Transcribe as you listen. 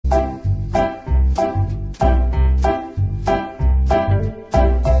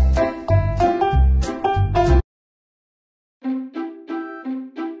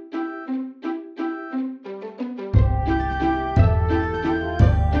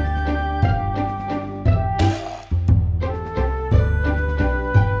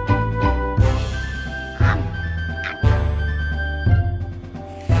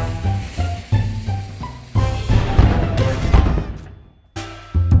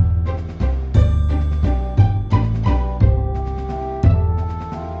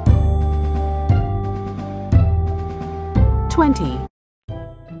20.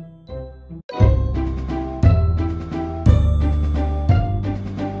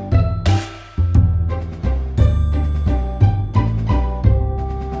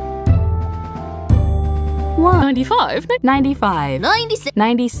 95, 95, 96,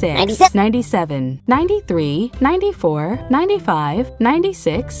 96, 97, 93, 94, 95,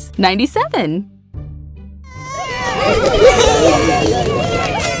 96, 97.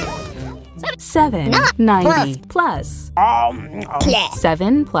 7, 90 plus.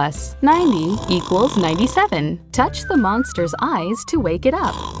 7 plus 90 equals 97. Touch the monster's eyes to wake it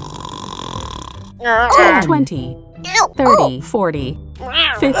up. 10, 20, 30, 40,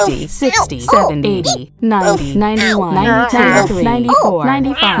 50, 60, 70, 80, 90, 91, 92, 93, 94,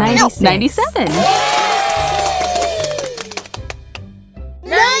 95, 96, 97.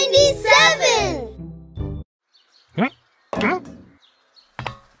 97!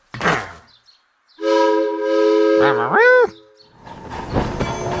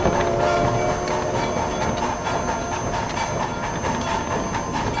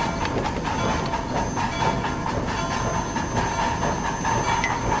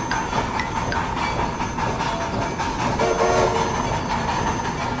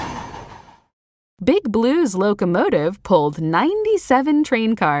 Big Blue's locomotive pulled 97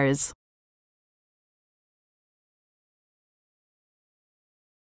 train cars.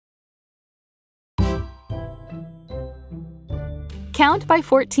 Count by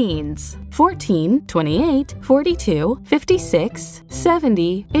 14s. 14, 28, 42, 56,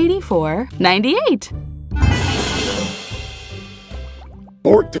 70, 84, 98.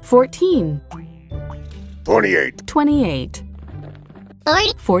 14, 28, 28,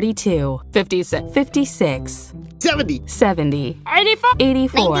 30, 42, 56, 56, 70, 70, 84,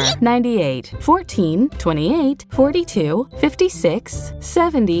 84, 98, 14, 28, 42, 56,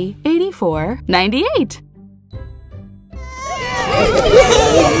 70, 84, 98.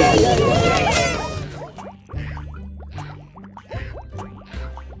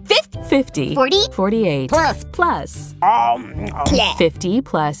 50, 40, 48, plus. 50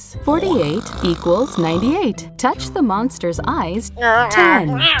 plus 48 equals 98. Touch the monster's eyes.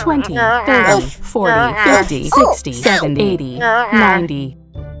 10, 20, 30, 40, 50, 60, 70, 80, 90,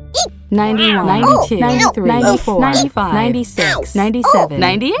 91, 92, 93, 94, 95, 96, 97,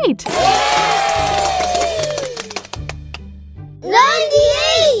 98.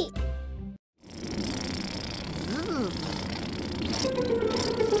 98!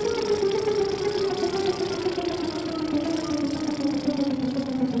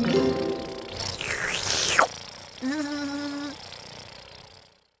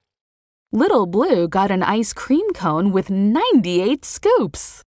 Little Blue got an ice cream cone with 98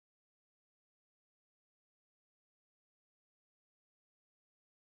 scoops.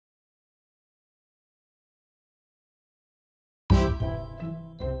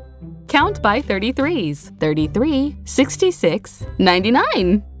 Count by 33s. 33, 66,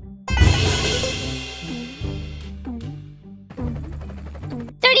 99.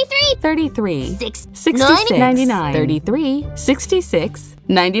 33, 66, 99. 33, 66,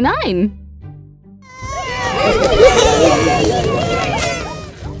 99.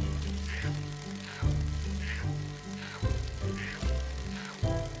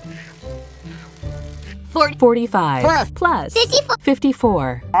 45 plus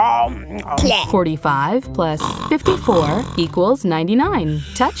 54. 45 plus 54 equals 99.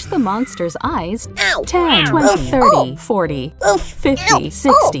 Touch the monster's eyes. 10, 20, 30, 40, 50,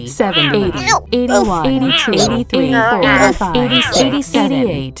 60, 70, 80, 81, 82, 83, 85, 86,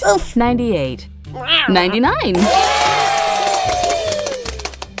 88, 98, 99.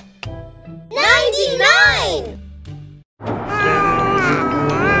 99!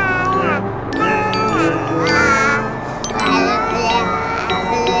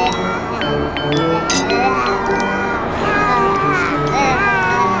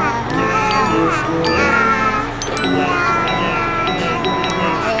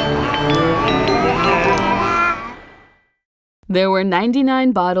 There were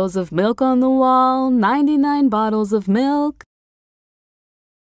 99 bottles of milk on the wall, 99 bottles of milk.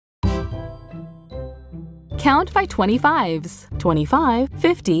 Count by 25s. 25,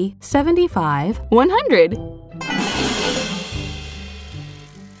 50, 75, 100.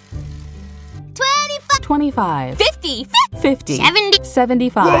 25, 50, 50, 70,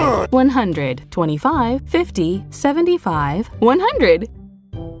 75, 100. 25, 50, 75, 100.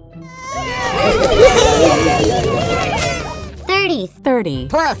 30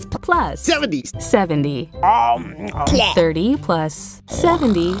 plus 70. 30 plus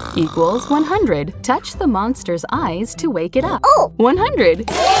 70 equals 100. Touch the monster's eyes to wake it up. 100.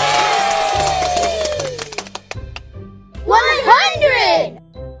 100!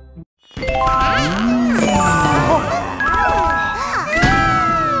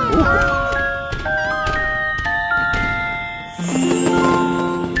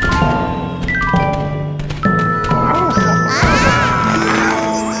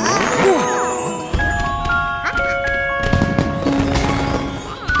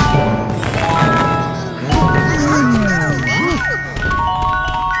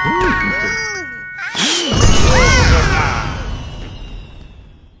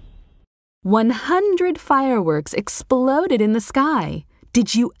 100 fireworks exploded in the sky.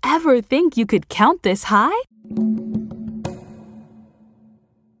 Did you ever think you could count this high?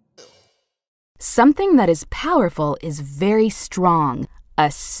 Something that is powerful is very strong. A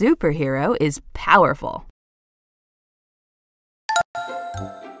superhero is powerful.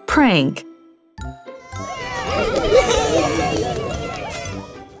 Prank.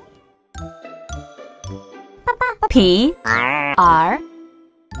 P R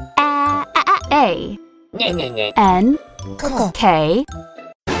A N K.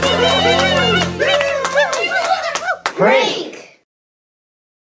 Break!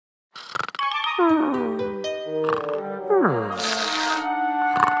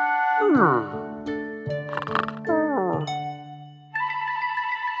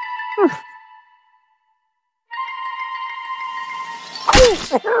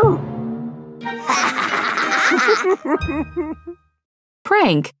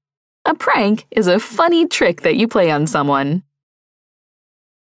 Prank. A prank is a funny trick that you play on someone.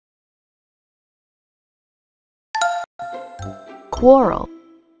 Quarrel.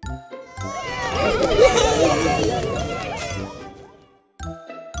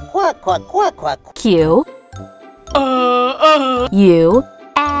 Quack, quack, quack, quack. Q U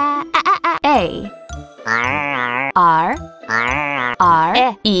A R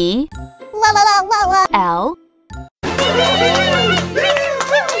R E La la la la la. L.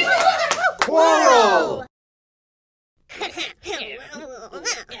 Quarrel!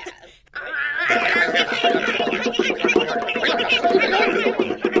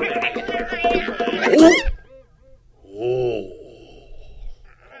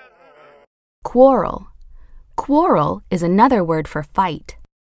 Quarrel. Quarrel is another word for fight.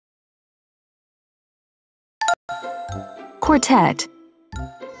 Quartet.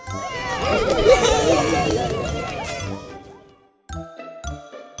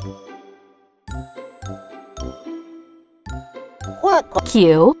 Quack, quack.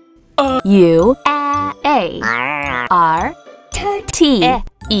 Q U A R T